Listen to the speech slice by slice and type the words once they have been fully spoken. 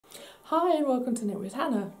Hi and welcome to Knit with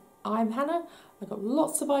Hannah. I'm Hannah. I've got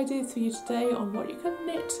lots of ideas for you today on what you can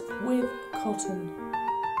knit with cotton.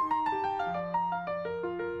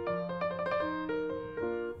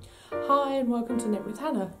 Hi and welcome to Knit with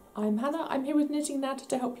Hannah. I'm Hannah. I'm here with Knitting Natter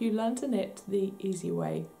to help you learn to knit the easy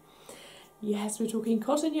way. Yes, we're talking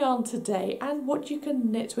cotton yarn today and what you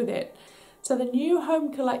can knit with it. So the new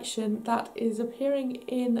home collection that is appearing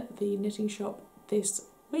in the knitting shop this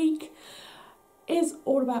week is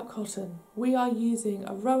all about cotton. We are using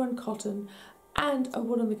a Rowan cotton and a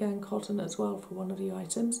Wool and the Gang cotton as well for one of the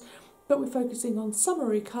items, but we're focusing on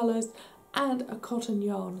summery colours and a cotton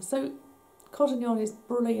yarn. So cotton yarn is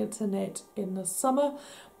brilliant to knit in the summer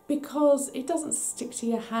because it doesn't stick to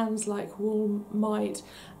your hands like wool might,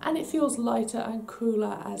 and it feels lighter and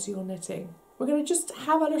cooler as you're knitting. We're going to just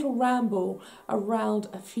have a little ramble around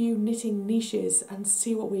a few knitting niches and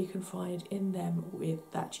see what we can find in them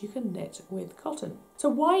that you can knit with cotton. So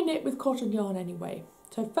why knit with cotton yarn anyway?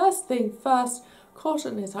 So first thing first,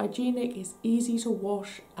 cotton is hygienic, it's easy to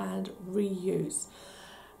wash and reuse.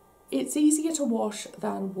 It's easier to wash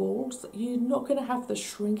than wool, so you're not going to have the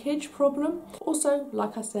shrinkage problem. Also,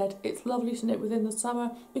 like I said, it's lovely to knit with in the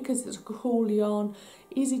summer because it's a cool yarn,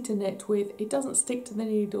 easy to knit with, it doesn't stick to the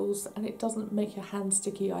needles and it doesn't make your hands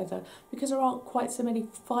sticky either because there aren't quite so many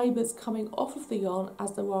fibres coming off of the yarn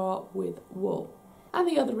as there are with wool. And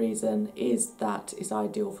the other reason is that it's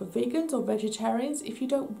ideal for vegans or vegetarians. If you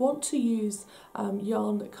don't want to use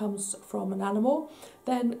yarn that comes from an animal,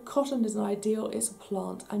 then cotton is an ideal, it's a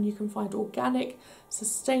plant, and you can find organic,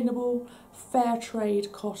 sustainable, fair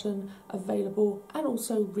trade cotton available and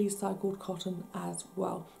also recycled cotton as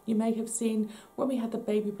well. You may have seen when we had the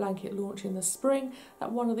baby blanket launch in the spring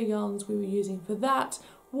that one of the yarns we were using for that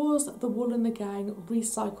was the Wool and the Gang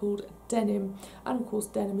recycled denim, and of course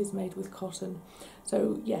denim is made with cotton.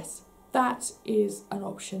 So yes, that is an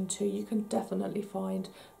option too. You can definitely find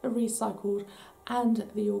the recycled and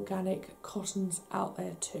the organic cottons out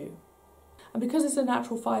there too. And because it's a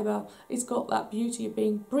natural fibre, it's got that beauty of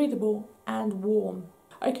being breathable and warm.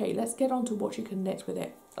 Okay, let's get on to what you can knit with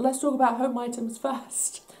it. Let's talk about home items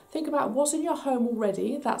first. Think about what's in your home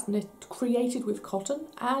already that's created with cotton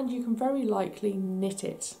and you can very likely knit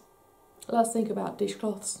it. Let's think about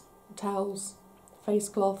dishcloths, towels, face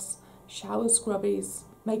cloths, shower scrubbies,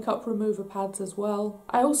 makeup remover pads as well.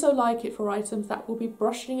 I also like it for items that will be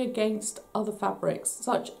brushing against other fabrics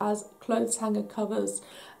such as clothes hanger covers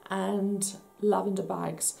and lavender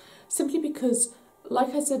bags, simply because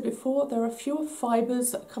like I said before, there are fewer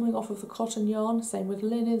fibres coming off of the cotton yarn, same with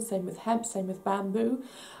linen, same with hemp, same with bamboo,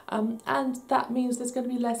 and that means there's going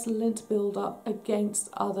to be less lint build up against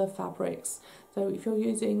other fabrics. So if you're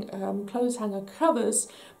using clothes hanger covers,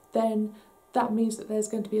 then that means that there's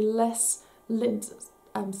going to be less lint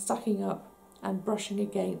stacking up and brushing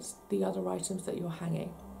against the other items that you're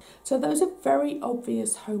hanging. So those are very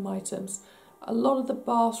obvious home items. A lot of the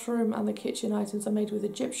bathroom and the kitchen items are made with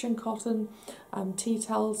Egyptian cotton, tea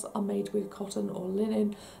towels are made with cotton or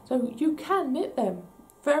linen, so you can knit them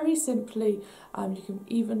very simply. You can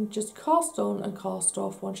even just cast on and cast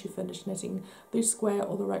off once you finish knitting the square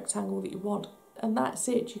or the rectangle that you want, and that's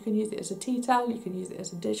it. You can use it as a tea towel, you can use it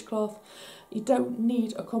as a dishcloth. You don't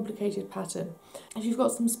need a complicated pattern. If you've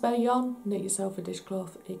got some spare yarn, knit yourself a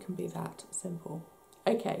dishcloth, it can be that simple.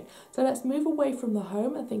 Okay, so let's move away from the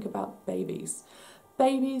home and think about babies.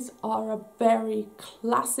 Babies are a very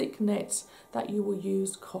classic knit that you will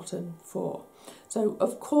use cotton for. So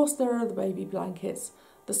of course there are the baby blankets.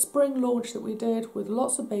 The spring launch that we did with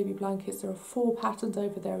lots of baby blankets, there are 4 patterns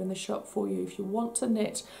over there in the shop for you. If you want to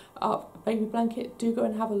knit up a baby blanket, do go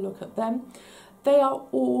and have a look at them. They are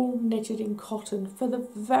all knitted in cotton for the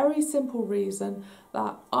very simple reason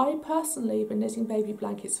that I personally have been knitting baby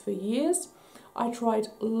blankets for years. I tried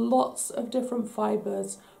lots of different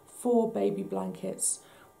fibres for baby blankets.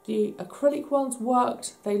 The acrylic ones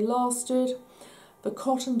worked, they lasted. The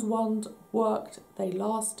cotton ones worked, they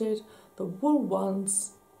lasted. The wool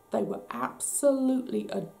ones, they were absolutely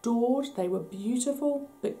adored. They were beautiful,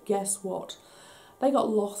 but guess what? They got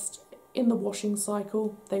lost in the washing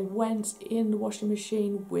cycle. They went in the washing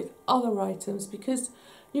machine with other items because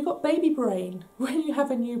you got baby brain when you have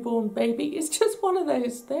a newborn baby. It's just one of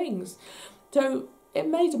those things. So it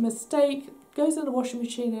made a mistake, goes in the washing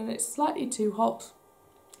machine and it's slightly too hot,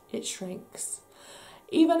 it shrinks.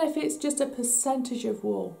 Even if it's just a percentage of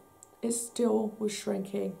wool, it still was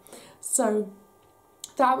shrinking. So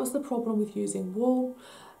that was the problem with using wool,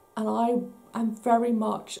 and I am very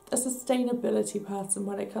much a sustainability person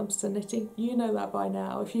when it comes to knitting. You know that by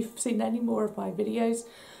now if you've seen any more of my videos.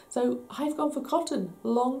 So I've gone for cotton.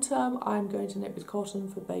 Long term, I'm going to knit with cotton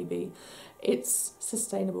for baby. It's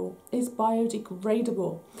sustainable, it's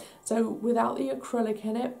biodegradable. So without the acrylic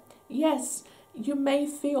in it, yes, you may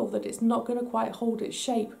feel that it's not going to quite hold its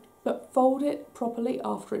shape, but fold it properly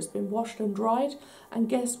after it's been washed and dried, and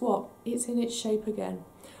guess what? It's in its shape again.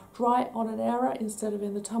 Dry it on an airer instead of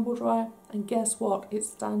in the tumble dryer, and guess what? It's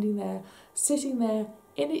standing there, sitting there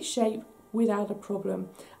in its shape without a problem,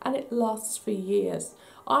 and it lasts for years.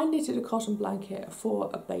 I knitted a cotton blanket for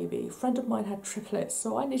a baby. A friend of mine had triplets,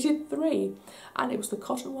 so I knitted 3, and it was the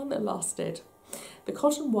cotton one that lasted. The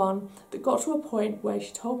cotton one that got to a point where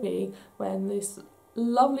she told me, when this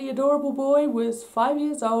lovely adorable boy was 5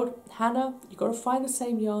 years old, Hannah, you've got to find the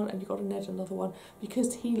same yarn and you've got to knit another one,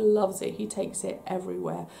 because he loves it, he takes it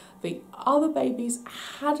everywhere. The other babies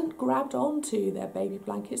hadn't grabbed onto their baby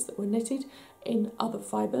blankets that were knitted in other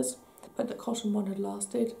fibres, but the cotton one had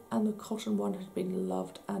lasted, and the cotton one had been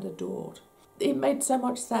loved and adored. It made so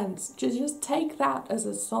much sense to just take that as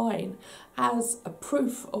a sign, as a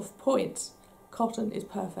proof of points. Cotton is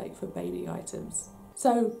perfect for baby items.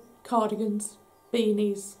 So cardigans,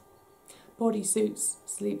 beanies, bodysuits,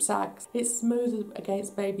 sleep sacks. It's smooth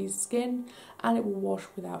against baby's skin, and it will wash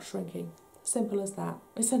without shrinking. Simple as that.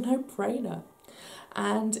 It's a no-brainer.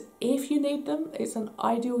 And if you need them, it's an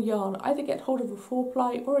ideal yarn. Either get hold of a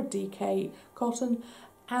 4-ply or a DK cotton,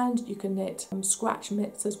 and you can knit scratch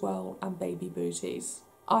mitts as well and baby booties.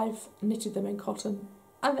 I've knitted them in cotton,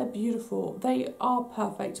 and they're beautiful. They are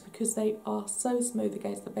perfect because they are so smooth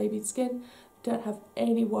against the baby's skin. Don't have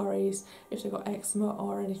any worries if they've got eczema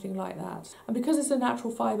or anything like that. And because it's a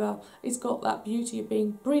natural fibre, it's got that beauty of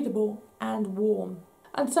being breathable and warm.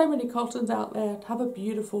 And so many cottons out there have a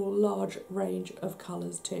beautiful large range of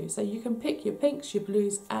colours too. So you can pick your pinks, your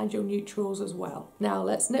blues and your neutrals as well. Now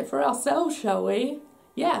let's knit for ourselves, shall we?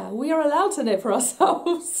 Yeah, we are allowed to knit for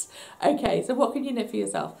ourselves. Okay, so what can you knit for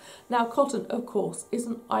yourself? Now cotton, of course, is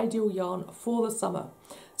an ideal yarn for the summer.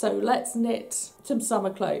 So let's knit some summer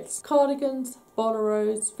clothes. Cardigans,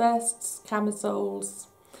 boleros, vests, camisoles.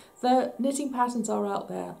 The knitting patterns are out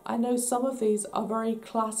there. I know some of these are very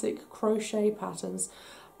classic crochet patterns.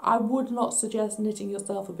 I would not suggest knitting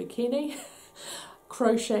yourself a bikini.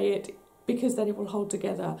 Crochet it, because then it will hold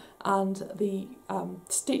together, and the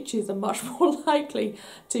stitches are much more likely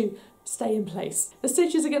to stay in place. The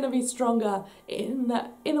stitches are going to be stronger in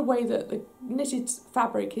a way that the knitted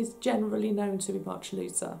fabric is generally known to be much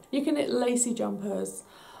looser. You can knit lacy jumpers.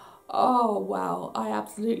 Oh wow, I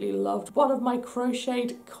absolutely loved one of my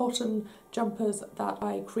crocheted cotton jumpers that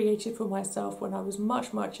I created for myself when I was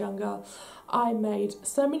much younger. I made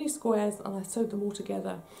so many squares and I sewed them all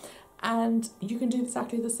together. And you can do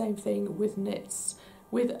exactly the same thing with knits,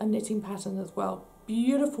 with a knitting pattern as well.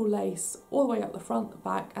 Beautiful lace all the way up the front, the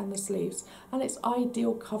back and the sleeves, and it's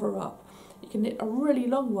ideal cover up. You can knit a really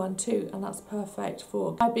long one too, and that's perfect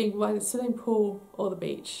for being by the swimming pool or the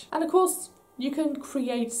beach. And of course, you can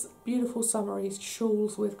create beautiful summery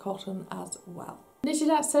shawls with cotton as well. Knitted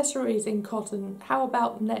accessories in cotton. How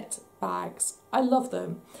about net bags? I love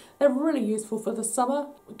them. They're really useful for the summer.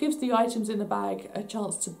 It gives the items in the bag a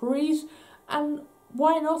chance to breathe, and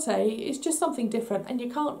why not, eh? It's just something different, and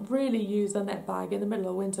you can't really use a net bag in the middle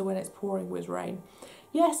of winter when it's pouring with rain.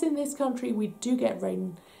 Yes, in this country we do get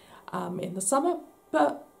rain in the summer,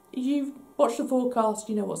 but you watch the forecast,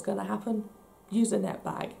 you know what's going to happen. Use a net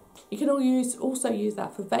bag. You can also use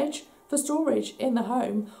that for veg, for storage in the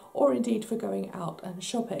home, or indeed for going out and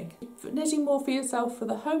shopping. For knitting more for yourself for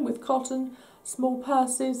the home with cotton, small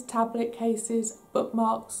purses, tablet cases,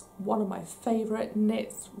 bookmarks, one of my favourite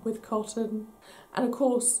knits with cotton. And of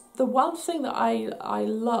course, the one thing that I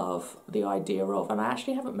love the idea of, and I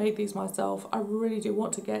actually haven't made these myself, I really do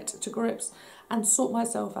want to get to grips and sort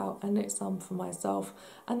myself out and knit some for myself,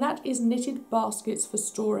 and that is knitted baskets for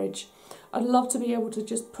storage. I'd love to be able to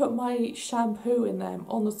just put my shampoo in them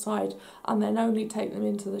on the side and then only take them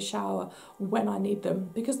into the shower when I need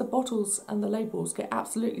them, because the bottles and the labels get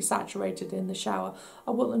absolutely saturated in the shower.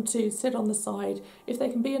 I want them to sit on the side. If they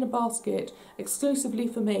can be in a basket exclusively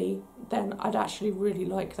for me, then I'd actually really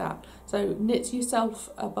like that. So knit yourself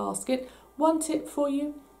a basket. One tip for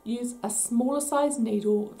you, use a smaller size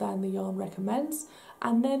needle than the yarn recommends,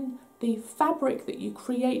 and then the fabric that you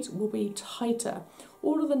create will be tighter.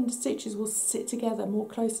 All of the stitches will sit together more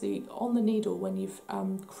closely on the needle when you've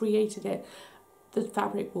created it. The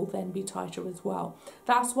fabric will then be tighter as well.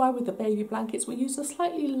 That's why with the baby blankets we use a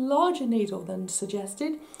slightly larger needle than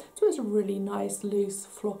suggested, so it's a really nice loose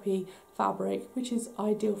floppy fabric which is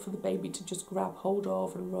ideal for the baby to just grab hold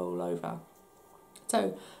of and roll over.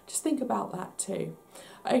 So just think about that too.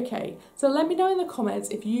 Okay, so let me know in the comments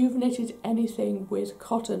if you've knitted anything with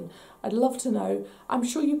cotton. I'd love to know. I'm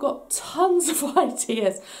sure you've got tons of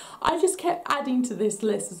ideas. I just kept adding to this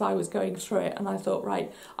list as I was going through it, and I thought,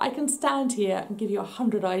 right, I can stand here and give you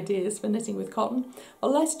 100 ideas for knitting with cotton,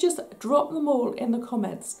 but let's just drop them all in the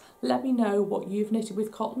comments. Let me know what you've knitted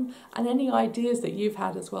with cotton and any ideas that you've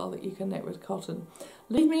had as well that you can knit with cotton.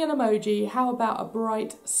 Leave me an emoji. How about a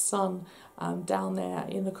bright sun down there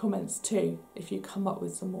in the comments too, if you come up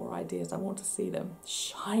with some more ideas. I want to see them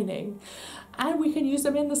shining, and we can use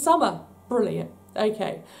them in the summer. Brilliant.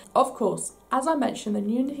 Okay, of course, as I mentioned, the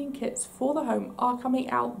new knitting kits for the home are coming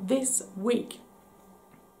out this week.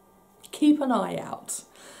 Keep an eye out.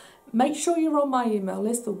 Make sure you're on my email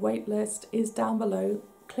list. The wait list is down below.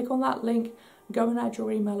 Click on that link, go and add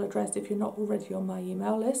your email address if you're not already on my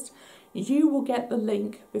email list. You will get the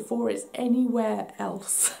link before it's anywhere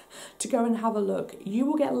else to go and have a look. You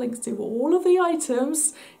will get links to all of the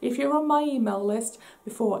items if you're on my email list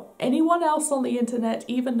before anyone else on the internet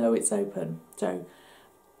even know it's open. So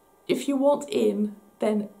if you want in,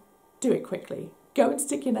 then do it quickly. Go and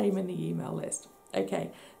stick your name in the email list.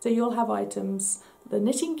 Okay, so you'll have items, the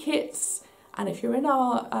knitting kits, and if you're in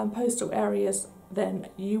our postal areas, then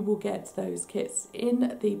you will get those kits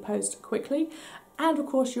in the post quickly. And of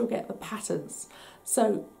course you'll get the patterns.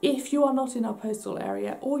 So if you are not in our postal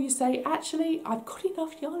area, or you say, actually, I've got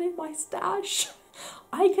enough yarn in my stash,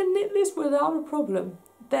 I can knit this without a problem,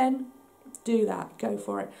 then do that, go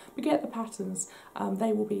for it. But get the patterns,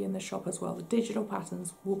 they will be in the shop as well. The digital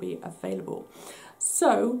patterns will be available.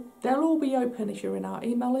 So they'll all be open if you're in our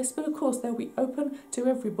email list, but of course they'll be open to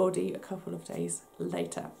everybody a couple of days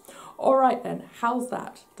later. All right then, how's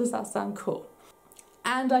that? Does that sound cool?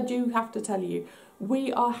 And I do have to tell you,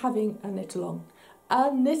 we are having a knit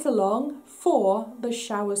along for the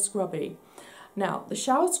shower scrubby. Now, the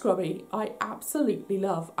shower scrubby I absolutely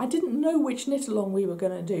love. I didn't know which knit along we were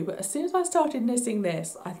going to do, but as soon as I started knitting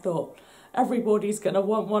this, I thought, everybody's going to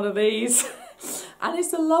want one of these. And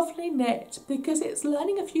it's a lovely knit because it's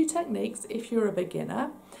learning a few techniques if you're a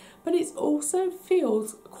beginner, but it also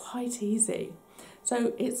feels quite easy.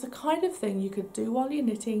 So it's the kind of thing you could do while you're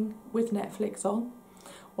knitting with Netflix on,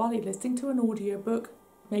 while you're listening to an audiobook,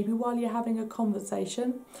 maybe while you're having a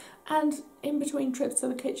conversation, and in between trips to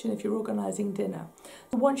the kitchen if you're organising dinner.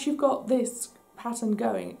 Once you've got this pattern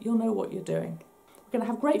going, you'll know what you're doing. We're going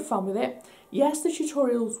to have great fun with it. Yes, the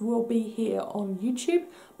tutorials will be here on YouTube,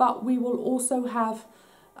 but we will also have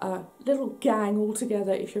a little gang all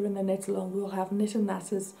together. If you're in the knit along, we'll have knit and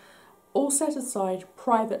natters all set aside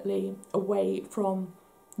privately away from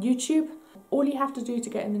YouTube. All you have to do to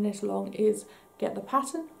get in the knit along is get the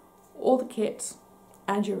pattern or the kit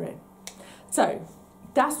and you're in. So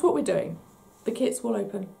that's what we're doing. The kits will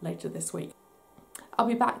open later this week. I'll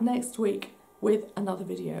be back next week with another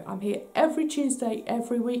video. I'm here every Tuesday,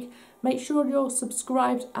 every week. Make sure you're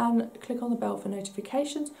subscribed and click on the bell for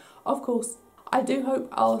notifications. Of course, I do hope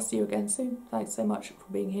I'll see you again soon. Thanks so much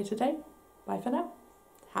for being here today. Bye for now.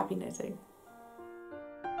 Happy knitting.